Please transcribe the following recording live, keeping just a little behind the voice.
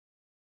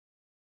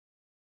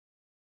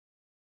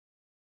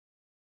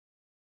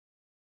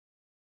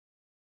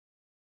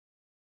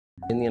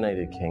In the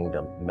United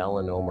Kingdom,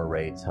 melanoma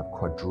rates have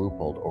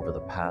quadrupled over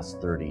the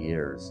past 30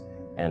 years,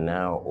 and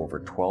now over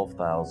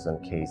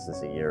 12,000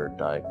 cases a year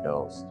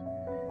diagnosed.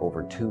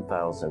 Over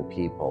 2,000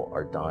 people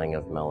are dying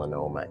of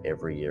melanoma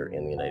every year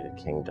in the United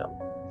Kingdom.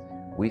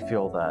 We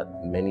feel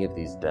that many of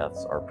these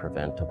deaths are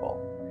preventable.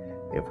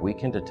 If we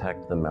can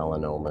detect the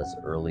melanomas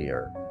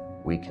earlier,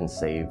 we can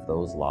save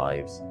those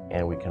lives,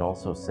 and we can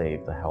also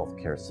save the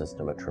healthcare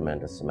system a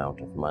tremendous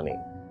amount of money.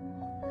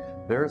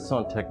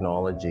 Verisante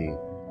Technology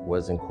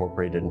was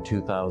incorporated in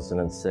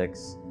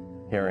 2006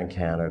 here in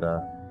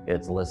Canada.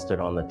 It's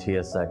listed on the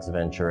TSX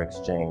Venture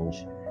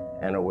Exchange,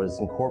 and it was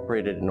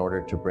incorporated in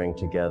order to bring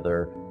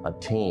together a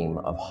team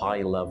of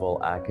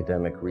high-level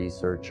academic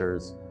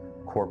researchers,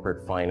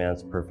 corporate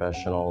finance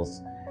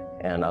professionals,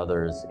 and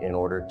others in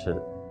order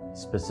to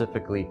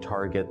specifically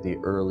target the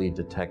early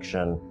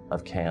detection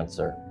of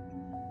cancer.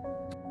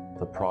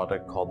 The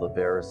product called the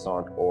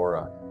Verisante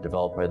Aura,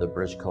 developed by the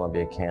British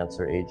Columbia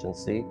Cancer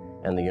Agency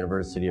and the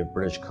University of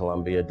British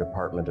Columbia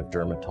Department of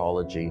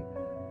Dermatology,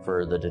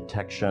 for the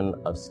detection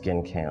of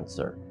skin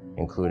cancer,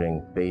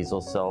 including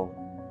basal cell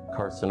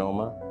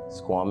carcinoma,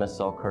 squamous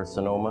cell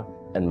carcinoma,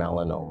 and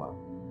melanoma,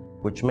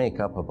 which make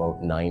up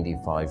about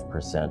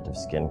 95% of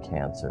skin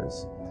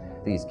cancers.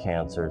 These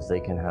cancers,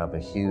 they can have a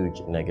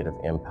huge negative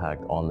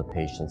impact on the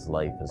patient's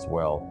life as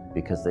well,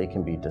 because they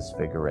can be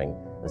disfiguring,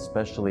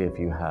 especially if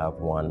you have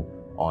one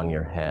on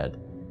your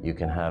head. You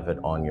can have it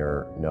on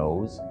your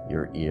nose,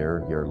 your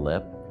ear, your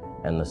lip,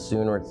 and the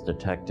sooner it's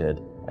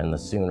detected and the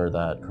sooner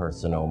that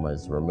carcinoma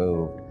is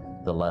removed,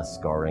 the less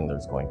scarring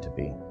there's going to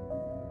be.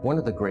 One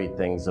of the great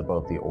things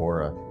about the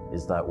Aura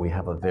is that we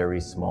have a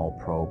very small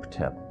probe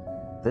tip.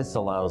 This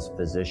allows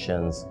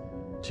physicians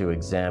to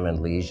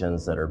examine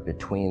lesions that are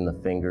between the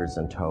fingers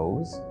and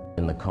toes,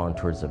 in the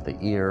contours of the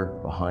ear,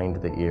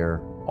 behind the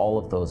ear, all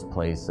of those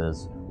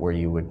places where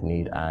you would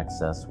need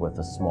access with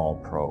a small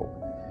probe.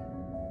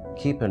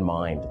 Keep in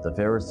mind, the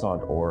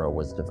Verisante Aura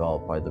was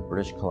developed by the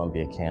British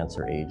Columbia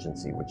Cancer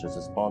Agency, which is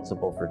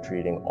responsible for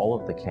treating all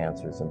of the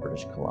cancers in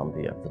British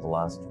Columbia for the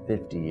last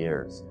 50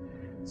 years.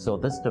 So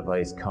this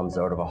device comes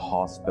out of a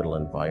hospital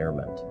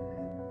environment.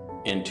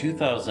 In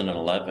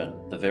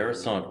 2011, the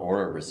Verisante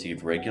Aura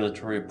received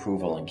regulatory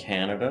approval in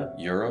Canada,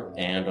 Europe,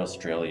 and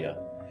Australia.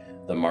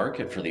 The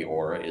market for the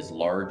Aura is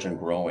large and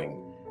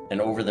growing, and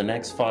over the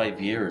next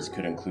 5 years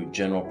could include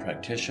general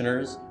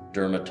practitioners,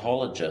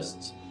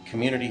 dermatologists,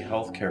 community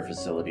healthcare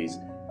facilities,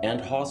 and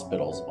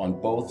hospitals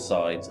on both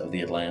sides of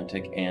the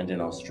Atlantic and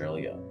in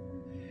Australia.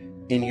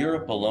 In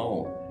Europe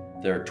alone,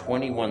 there are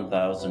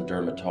 21,000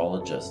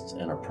 dermatologists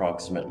and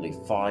approximately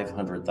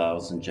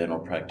 500,000 general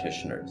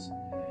practitioners.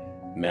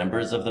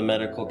 Members of the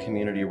medical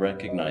community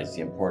recognize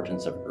the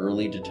importance of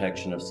early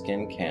detection of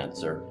skin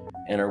cancer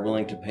and are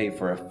willing to pay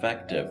for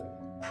effective,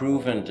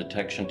 proven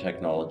detection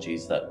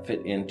technologies that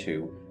fit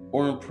into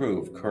or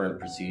improve current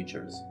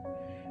procedures.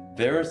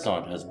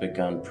 Verisante has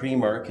begun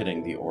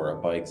pre-marketing the Aura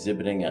by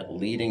exhibiting at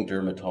leading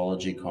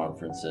dermatology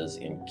conferences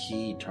in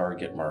key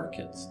target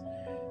markets.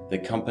 The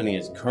company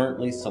is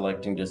currently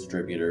selecting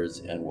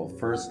distributors and will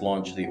first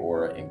launch the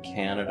Aura in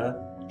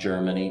Canada,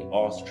 Germany,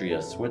 Austria,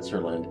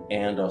 Switzerland,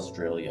 and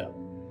Australia.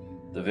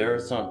 The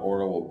Verisante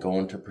Aura will go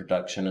into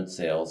production and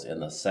sales in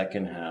the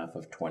second half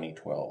of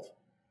 2012.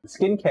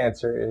 Skin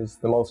cancer is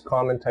the most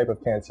common type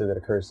of cancer that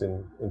occurs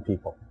in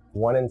people.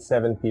 1 in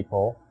 7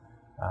 people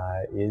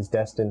is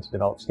destined to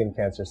develop skin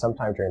cancer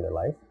sometime during their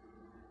life.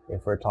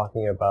 If we're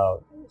talking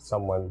about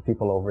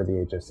people over the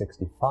age of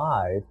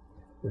 65,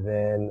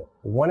 then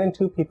 1 in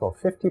 2 people,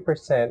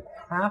 50%,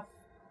 half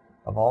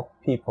of all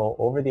people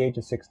over the age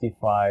of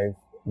 65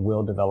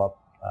 will develop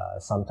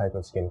some type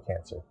of skin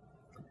cancer.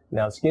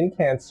 Now, skin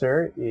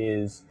cancer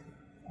is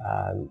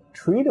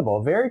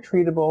treatable, very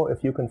treatable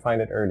if you can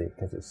find it early,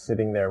 because it's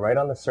sitting there right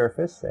on the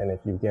surface, and if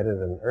you get it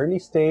at an early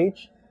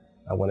stage,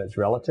 when it's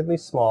relatively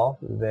small,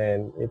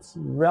 then it's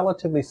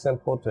relatively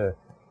simple to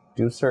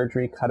do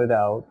surgery, cut it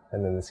out,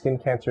 and then the skin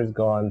cancer is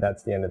gone.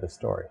 That's the end of the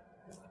story.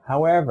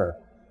 However,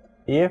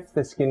 if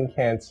the skin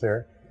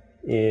cancer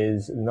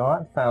is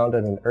not found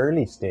at an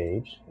early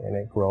stage and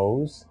it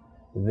grows,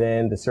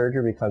 then the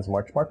surgery becomes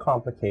much more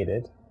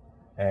complicated,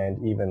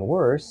 and even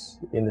worse,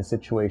 in the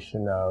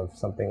situation of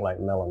something like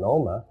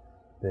melanoma,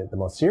 the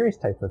most serious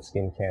type of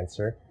skin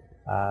cancer,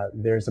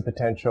 there's a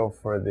potential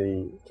for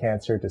the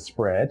cancer to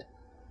spread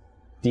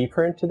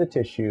deeper into the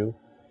tissue,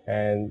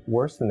 and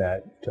worse than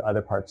that, to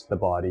other parts of the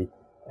body,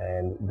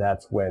 and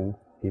that's when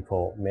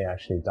people may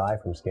actually die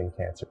from skin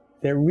cancer.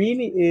 There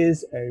really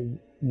is a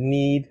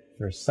need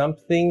for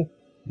something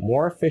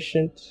more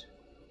efficient,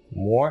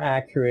 more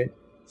accurate,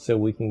 so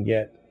we can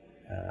get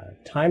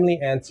timely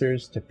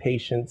answers to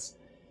patients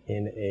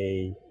in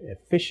an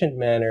efficient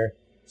manner,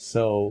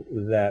 so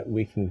that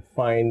we can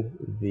find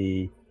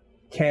the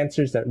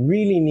cancers that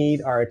really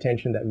need our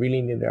attention, that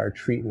really need our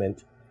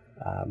treatment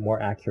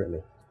more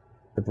accurately.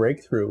 The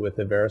breakthrough with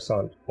the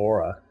Verisante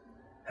Aura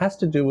has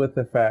to do with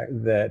the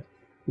fact that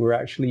we're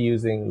actually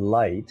using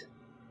light,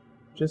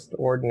 just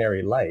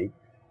ordinary light,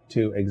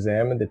 to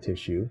examine the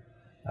tissue,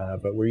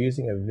 but we're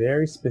using a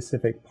very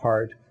specific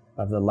part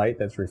of the light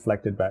that's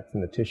reflected back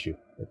from the tissue.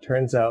 It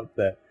turns out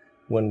that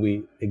when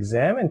we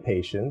examine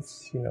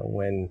patients,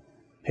 when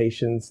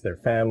patients, their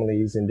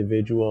families,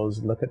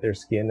 individuals look at their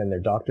skin and their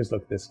doctors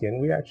look at the skin,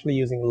 we're actually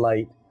using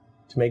light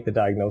to make the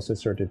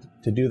diagnosis or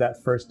to do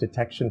that first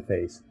detection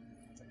phase.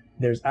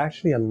 There's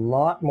actually a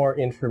lot more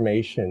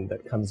information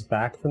that comes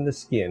back from the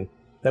skin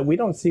that we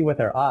don't see with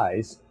our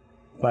eyes,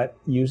 but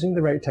using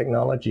the right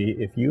technology,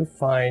 if you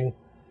find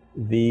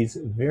these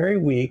very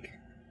weak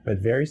but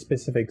very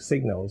specific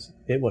signals,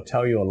 it will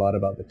tell you a lot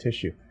about the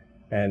tissue.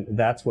 And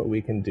that's what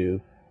we can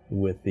do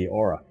with the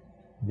Aura.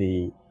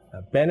 The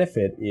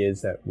benefit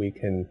is that we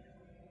can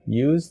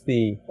use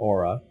the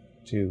Aura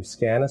to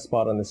scan a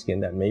spot on the skin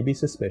that may be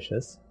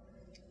suspicious,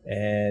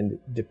 and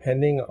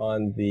depending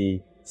on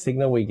the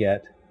signal we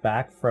get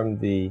back from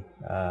the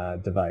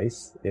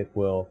device, it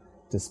will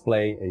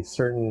display a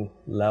certain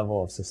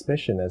level of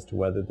suspicion as to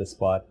whether the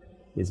spot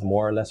is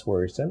more or less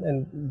worrisome.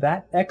 And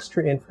that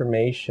extra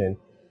information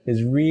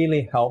is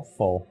really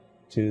helpful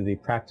to the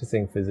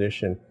practicing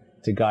physician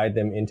to guide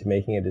them into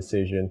making a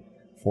decision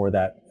for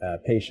that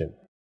patient.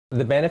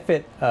 The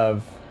benefit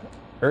of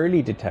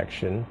early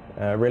detection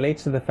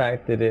relates to the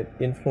fact that it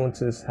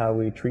influences how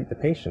we treat the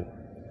patient.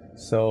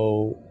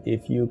 So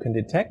if you can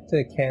detect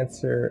a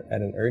cancer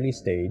at an early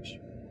stage,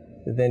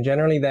 then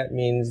generally that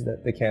means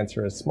that the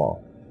cancer is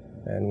small.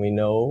 And we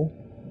know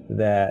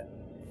that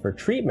for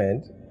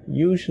treatment,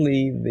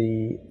 usually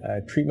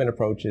the treatment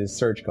approach is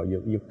surgical.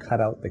 You cut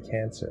out the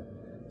cancer.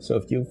 So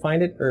if you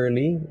find it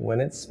early,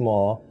 when it's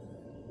small,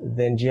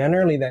 then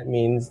generally that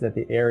means that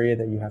the area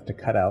that you have to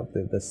cut out,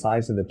 the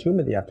size of the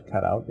tumor that you have to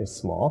cut out is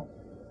small.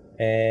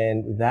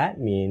 And that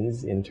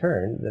means, in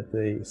turn, that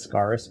the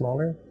scar is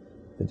smaller,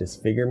 the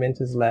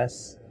disfigurement is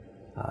less,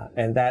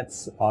 and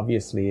that's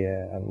obviously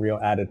a real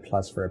added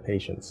plus for a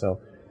patient. So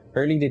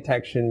early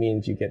detection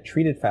means you get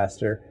treated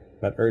faster,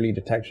 but early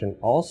detection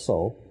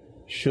also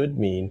should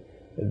mean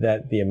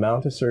that the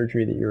amount of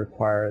surgery that you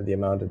require, the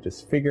amount of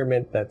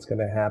disfigurement that's going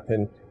to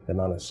happen, the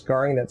amount of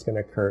scarring that's going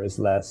to occur is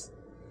less,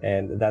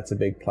 and that's a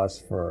big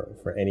plus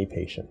for any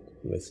patient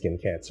with skin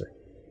cancer,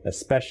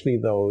 especially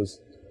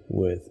those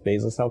with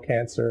basal cell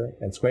cancer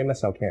and squamous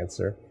cell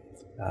cancer,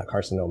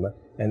 carcinoma,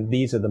 and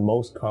these are the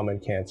most common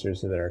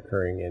cancers that are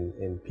occurring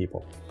in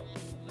people.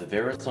 The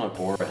Verisante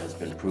Aura has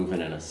been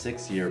proven in a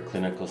 6-year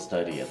clinical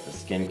study at the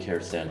Skin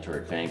Care Center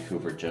at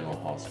Vancouver General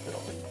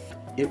Hospital.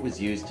 It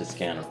was used to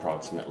scan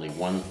approximately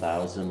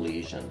 1,000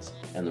 lesions,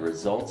 and the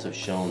results have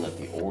shown that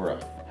the Aura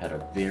had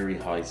a very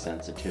high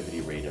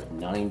sensitivity rate of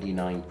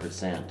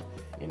 99%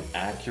 in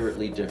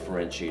accurately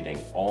differentiating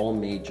all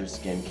major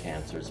skin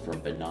cancers from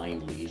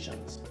benign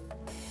lesions.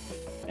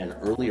 An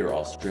earlier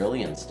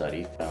Australian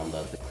study found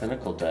that the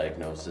clinical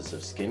diagnosis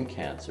of skin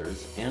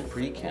cancers and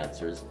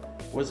precancers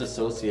was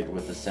associated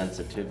with a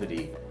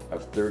sensitivity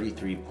of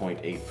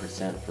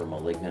 33.8% for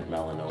malignant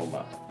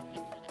melanoma.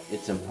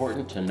 It's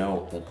important to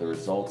note that the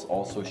results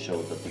also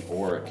showed that the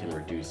Aura can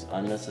reduce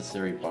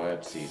unnecessary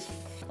biopsies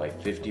by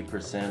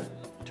 50%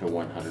 to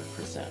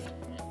 100%.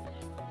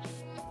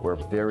 We're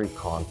very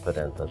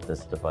confident that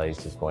this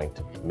device is going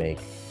to make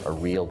a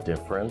real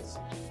difference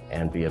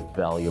and be a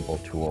valuable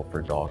tool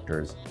for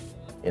doctors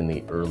in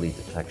the early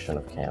detection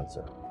of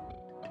cancer.